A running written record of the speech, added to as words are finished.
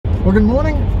Well, good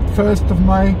morning, 1st of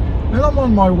May, and I'm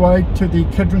on my way to the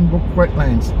Kedron Brook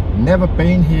Wetlands. Never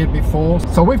been here before,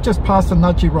 so we've just passed the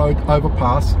Nudgee Road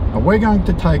overpass, and we're going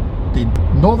to take the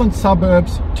Northern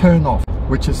Suburbs turn off,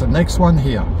 which is the next one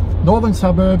here. Northern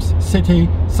Suburbs, City,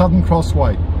 Southern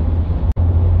Crossway.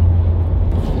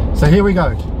 So here we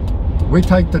go. We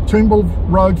take the Spoonbill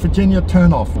Road, Virginia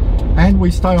turn off, and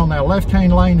we stay on our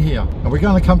left-hand lane here. And we're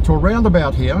going to come to a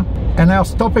roundabout here, and our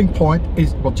stopping point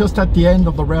is, well, just at the end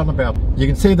of the roundabout. You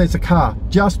can see there's a car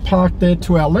just parked there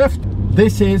to our left.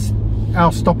 This is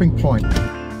our stopping point.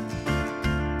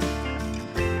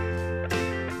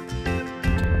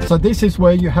 So this is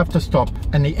where you have to stop,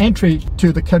 and the entry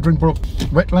to the Kedron Brook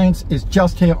Wetlands is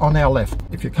just here on our left.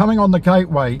 If you're coming on the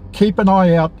gateway, keep an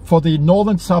eye out for the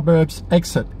Northern Suburbs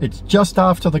exit. It's just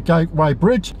after the Gateway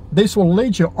Bridge. This will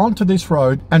lead you onto this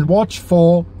road, and watch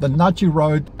for the Nudgee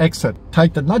Road exit.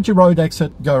 Take the Nudgee Road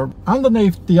exit, go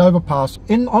underneath the overpass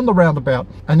in on the roundabout,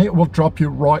 and it will drop you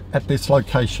right at this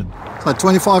location. So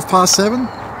 25 past 7,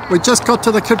 we just got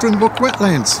to the Kedron Brook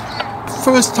Wetlands.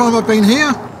 First time I've been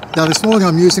here. Now this morning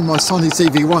I'm using my Sony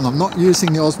ZV-1, I'm not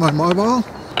using the Osmo Mobile.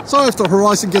 So if the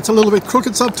horizon gets a little bit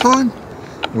crooked sometime,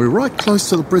 we're right close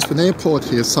to the Brisbane airport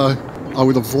here, so I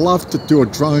would have loved to do a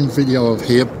drone video of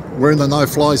here. We're in the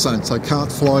no-fly zone, so I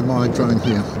can't fly my drone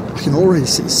here. You can already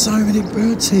see so many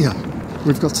birds here.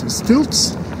 We've got some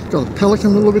stilts, got a pelican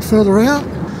a little bit further out,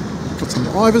 got some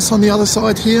ibis on the other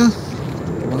side here.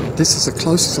 Well, this is the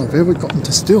closest I've ever gotten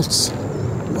to stilts.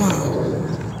 Wow.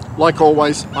 Like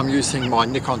always, I'm using my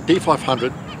Nikon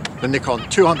D500, the Nikon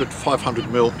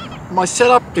 200-500mm. My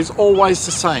setup is always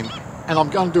the same, and I'm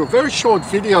going to do a very short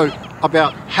video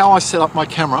about how I set up my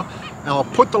camera, and I'll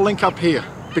put the link up here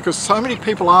because so many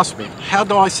people ask me, how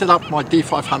do I set up my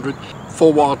D500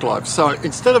 for wildlife? So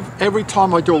instead of every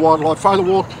time I do a wildlife photo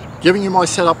walk, giving you my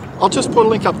setup, I'll just put a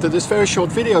link up to this very short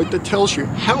video that tells you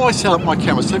how I set up my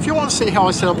camera. So if you want to see how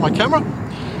I set up my camera,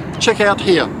 check out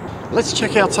here. Let's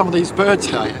check out some of these birds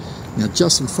here. Now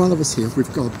just in front of us here,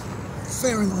 we've got a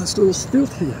very nice little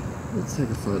stilt here. Let's take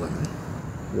a photo.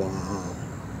 Wow.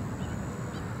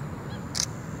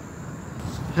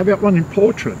 How about one in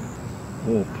portrait?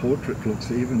 Oh, portrait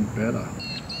looks even better.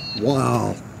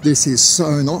 Wow, this is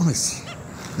so nice.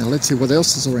 Now let's see what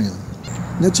else is around.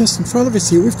 Now just in front of us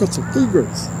here, we've got some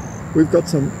egrets. We've got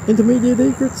some intermediate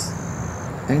egrets,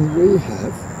 and we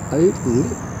have a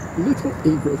little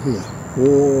egret here.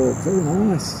 Oh, very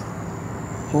nice.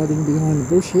 Hiding behind the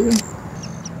bush here.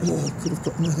 Oh, I could have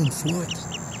gotten that in flight.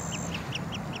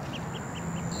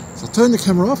 So I'll turn the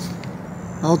camera off.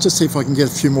 I'll just see if I can get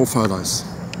a few more photos.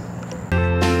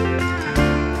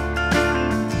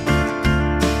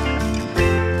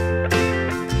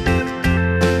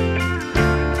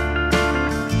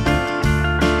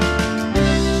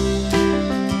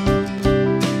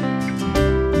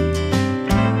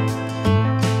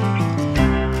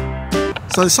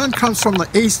 So the sun comes from the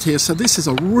east here, so this is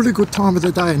a really good time of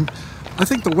the day, and I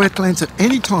think the wetlands at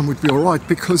any time would be alright,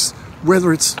 because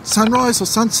whether it's sunrise or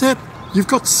sunset, you've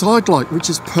got side light, which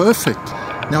is perfect.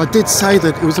 Now I did say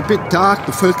that it was a bit dark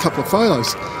the first couple of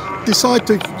photos. Decided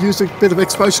to use a bit of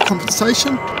exposure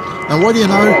compensation, and what do you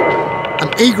know, an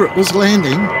egret was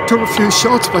landing, took a few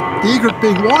shots, but the egret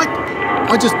being white,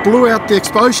 I just blew out the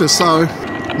exposure, so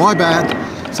my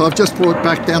bad. So I've just brought it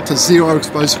back down to 0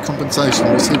 exposure compensation.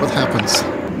 We'll see what happens.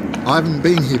 I haven't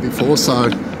been here before, so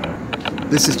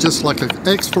this is just like an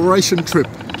exploration trip.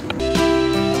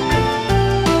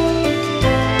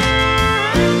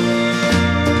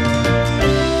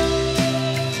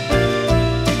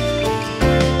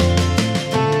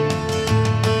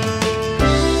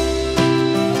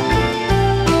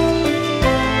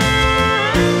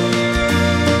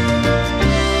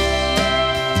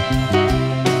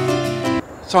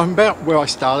 So I'm about where I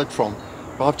started from,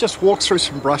 but I've just walked through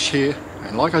some brush here,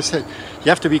 and like I said, you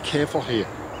have to be careful here.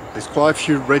 There's quite a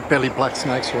few red-bellied black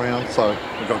snakes around, so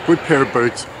I've got a good pair of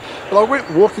boots. But I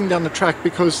went walking down the track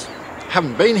because I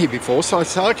haven't been here before, so I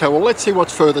said, okay, well, let's see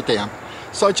what's further down.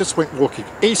 So I just went walking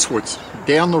eastwards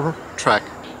down the track.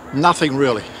 Nothing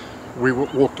really. We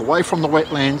walked away from the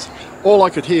wetlands. All I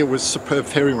could hear was superb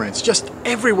fairy wrens, just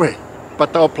everywhere.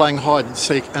 But they were playing hide and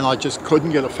seek, and I just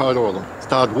couldn't get a photo of them.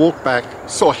 Started walk back,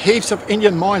 saw heaps of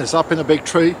Indian miners up in a big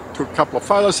tree, took a couple of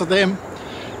photos of them.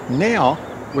 Now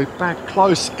we're back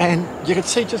close, and you can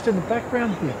see just in the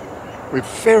background here, we're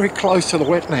very close to the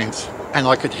wetlands, and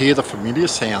I could hear the familiar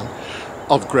sound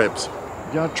of grebes.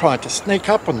 You know, trying to sneak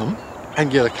up on them and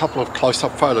get a couple of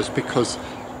close-up photos, because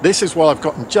this is what I've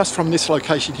gotten just from this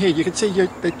location here. You can see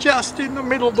they're just in the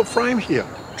middle of the frame here.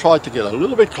 Tried to get a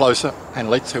little bit closer, and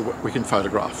let's see what we can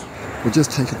photograph. We'll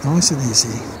just take it nice and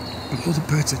easy. but all the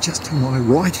birds are just to my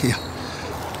right here.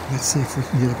 Let's see if we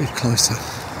can get a bit closer.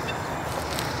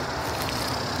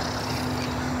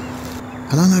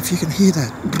 I don't know if you can hear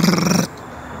that.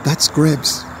 That's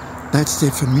grebes. That's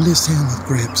their familiar sound of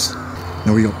grebes.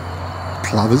 Now we got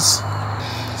plovers.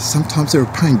 Sometimes they're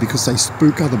a pain because they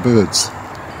spook other birds.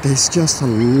 There's just a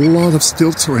lot of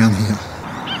stilts around here.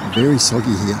 Very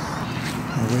soggy here.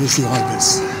 Now where's the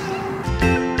ibis?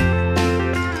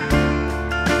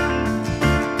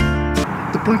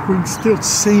 The black-winged stilts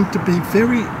seem to be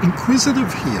very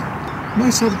inquisitive here.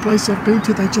 Most other places I've been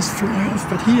to, they just fly off,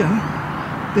 but here,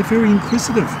 they're very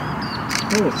inquisitive.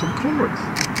 Oh, some cormorants.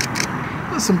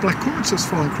 There's some black cormorants just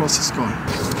flying across the sky.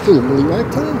 Little Willy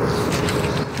wagtail.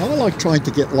 I like trying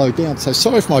to get low down, so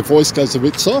sorry if my voice goes a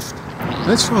bit soft.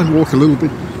 Let's try and walk a little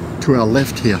bit to our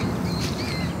left here.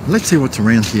 Let's see what's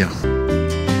around here.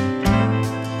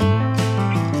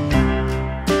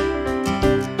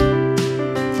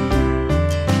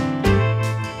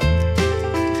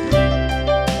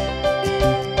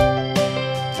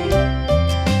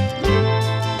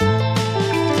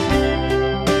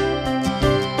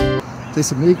 There's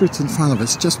some egrets in front of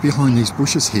us, just behind these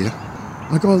bushes here.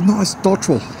 I got a nice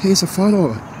Dotterel. Here's a photo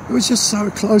of it. It was just so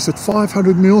close at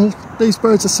 500 mil. These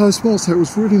birds are so small, so it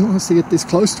was really nice to get this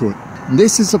close to it. And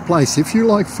this is a place, if you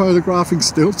like photographing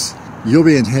stilts, you'll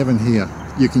be in heaven here.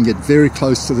 You can get very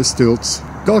close to the stilts.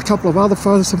 Got a couple of other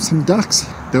photos of some ducks.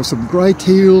 There were some grey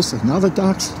teals and other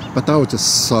ducks, but they were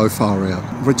just so far out.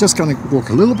 We're just going to walk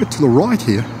a little bit to the right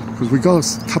here, because we got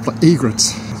a couple of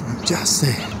egrets just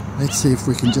there. Let's see if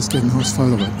we can just get a nice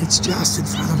photo of it. It's just in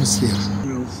front of us here.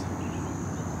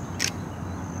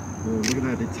 Oh, look at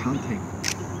that, it's hunting.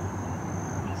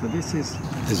 So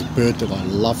there's a bird that I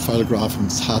love photographing,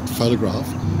 it's hard to photograph.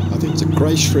 I think it's a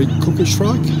grey-shrieked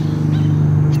cuckoo-shrike.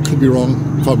 I could be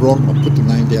wrong. If I'm wrong, I'll put the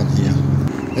name down here.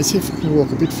 Let's see if we can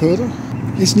walk a bit further.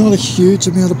 There's not a huge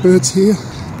amount of birds here.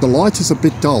 The light is a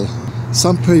bit dull.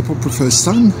 Some people prefer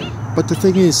sun, but the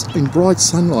thing is, in bright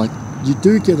sunlight, you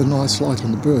do get a nice light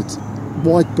on the birds.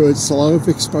 White birds are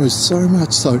overexposed so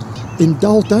much, so in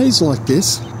dull days like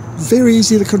this, very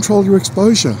easy to control your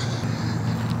exposure.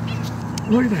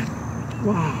 Look at that.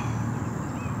 Wow.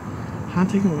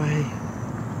 Hunting away.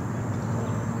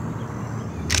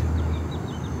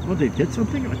 Oh, did it get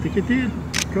something? I think it did.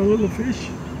 Got a little fish.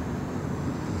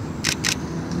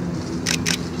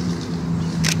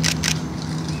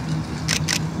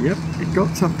 Yep, it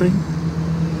got something.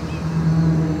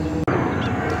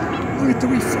 Look at the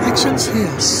reflections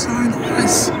here. So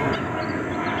nice.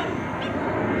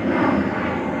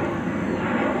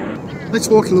 Let's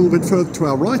walk a little bit further to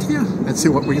our right here and see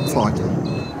what we can find.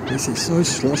 This is so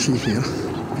sloshy here.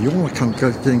 If you want to come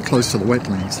getting close to the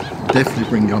wetlands, definitely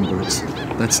bring gumboots.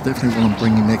 That's definitely what I'm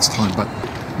bringing next time. But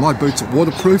my boots are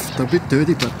waterproof. They're a bit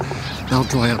dirty, but they'll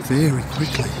dry out very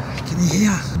quickly. Can you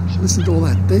hear? Listen to all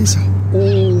that. These are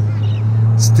all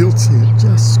stilts here,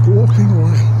 just squawking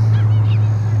away.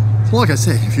 So like I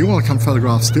said, if you want to come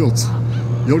photograph stilts,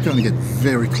 you're going to get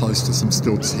very close to some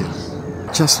stilts here.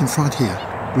 Just in front here.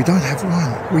 We don't have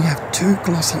one, we have two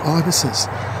glossy ibises.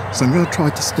 So I'm going to try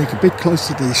to sneak a bit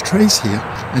closer to these trees here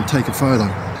and take a photo.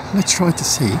 Let's try to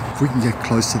see if we can get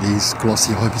close to these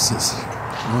glossy ibises.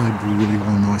 I really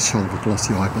want a nice shot of a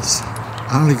glossy ibis.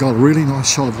 I only got a really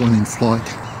nice shot of one in flight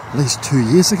at least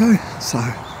 2 years ago, so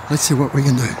let's see what we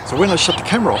can do. So when I shut the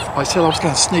camera off, I said I was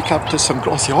going to sneak up to some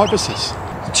glossy ibises.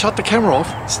 Shut the camera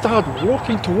off, started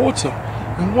walking towards them.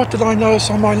 And what did I notice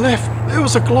on my left? There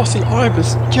was a glossy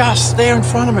ibis just there in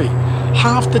front of me,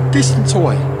 half the distance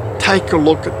away. Take a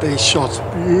look at these shots,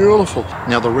 beautiful.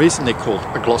 Now the reason they're called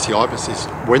a glossy ibis is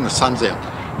when the sun's out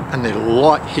and their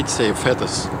light hits their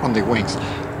feathers on their wings,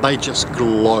 they just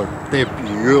glow. They're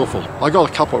beautiful. I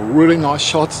got a couple of really nice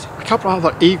shots, a couple of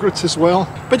other egrets as well.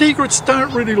 But egrets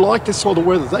don't really like this sort of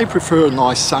weather. They prefer a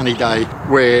nice sunny day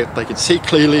where they can see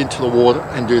clearly into the water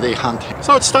and do their hunting.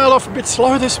 So it started off a bit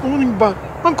slow this morning, but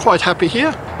I'm quite happy here.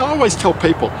 I always tell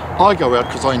people I go out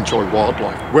because I enjoy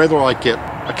wildlife. Whether I get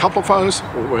a couple of photos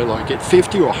or whether I get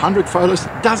 50 or 100 photos,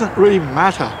 doesn't really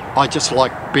matter. I just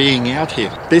like being out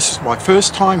here. This is my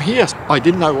first time here. I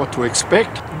didn't know what to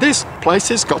expect. This place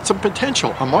has got some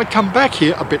potential. I might come back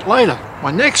here a bit later.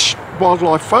 My next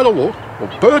wildlife photo walk or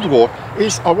bird walk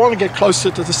is I want to get closer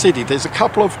to the city. There's a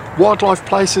couple of wildlife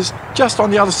places just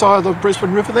on the other side of the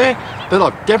Brisbane River there that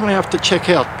I definitely have to check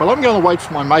out. But I'm going to wait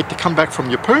for my mate to come back from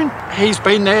Yeppoon. He's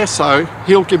been there, so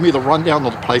he'll give me the rundown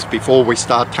of the place before we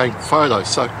start taking photos.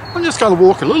 So I'm just going to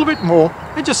walk a little bit more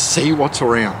and just see what's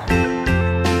around.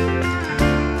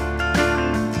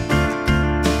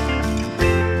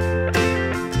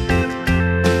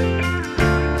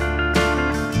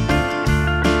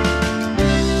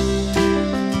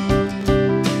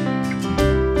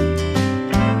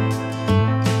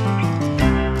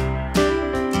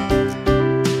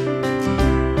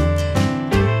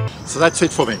 that's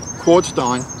it for me.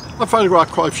 9:15. I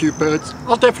photographed quite a few birds.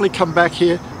 I'll definitely come back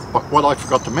here. But what I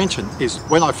forgot to mention is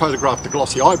when I photographed the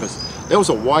Glossy Ibis, there was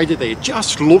a wader there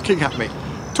just looking at me.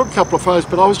 Took a couple of photos,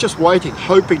 but I was just waiting,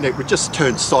 hoping that it would just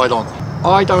turn side on.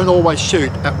 I don't always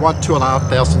shoot at 1/2.5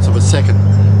 thousandths of a second.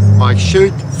 I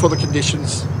shoot for the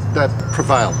conditions that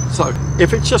prevail. So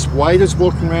if it's just waders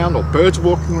walking around or birds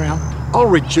walking around, I'll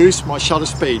reduce my shutter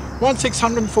speed.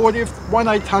 1/640th,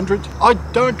 1/800. I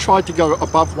don't try to go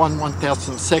above 1/1000th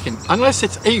of a second unless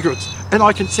it's egrets and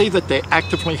I can see that they're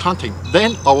actively hunting.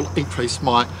 Then I will increase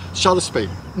my shutter speed.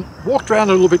 Walked around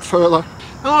a little bit further,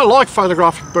 and I like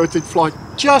photographing birds in flight.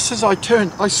 Just as I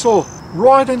turned, I saw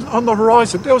right on the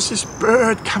horizon, there was this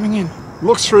bird coming in.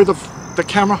 Looks through the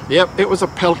camera. Yep, it was a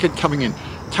pelican coming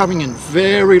in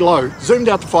very low. Zoomed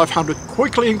out to 500,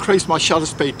 quickly increased my shutter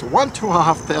speed to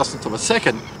 1/2.5 thousandths of a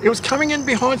second. It was coming in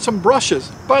behind some brushes,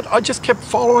 but I just kept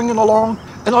following it along,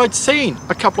 and I'd seen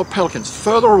a couple of pelicans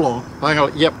further along. I go,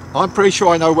 yep, I'm pretty sure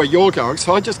I know where you're going,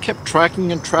 so I just kept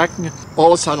tracking and tracking it.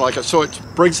 All of a sudden, like I saw it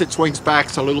brings its wings back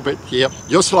a little bit. Yep,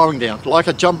 you're slowing down like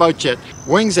a jumbo jet.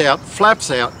 Wings out,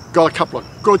 flaps out, got a couple of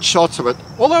good shots of it.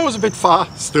 Although it was a bit far,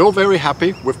 still very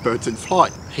happy with birds in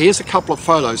flight. Here's a couple of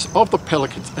photos of the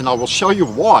pelicans, and I will show you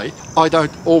why I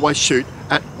don't always shoot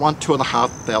at 1/2.5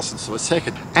 thousandths of a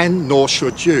second, and nor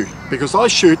should you, because I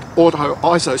shoot auto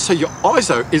ISO, so your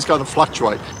ISO is going to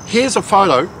fluctuate. Here's a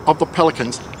photo of the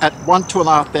pelicans at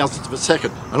 1/2.5 thousandths of a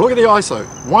second, and look at the ISO,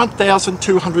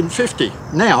 1250.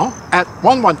 Now at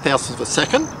 1/1000th of a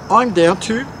second, I'm down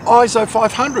to ISO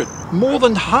 500, more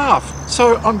than half.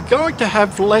 So I'm going to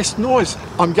have less noise.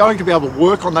 I'm going to be able to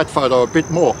work on that photo a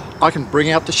bit more. I can bring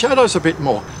out the shadows a bit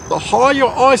more. The higher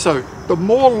your ISO, the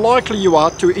more likely you are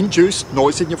to induce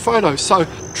noise in your photo. So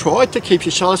try to keep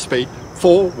your shutter speed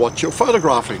for what you're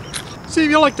photographing. So if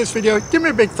you like this video, give me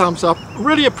a big thumbs up.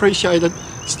 Really appreciate it.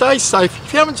 Stay safe.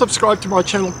 If you haven't subscribed to my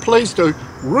channel, please do.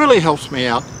 Really helps me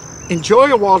out. Enjoy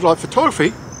your wildlife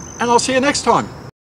photography, and I'll see you next time.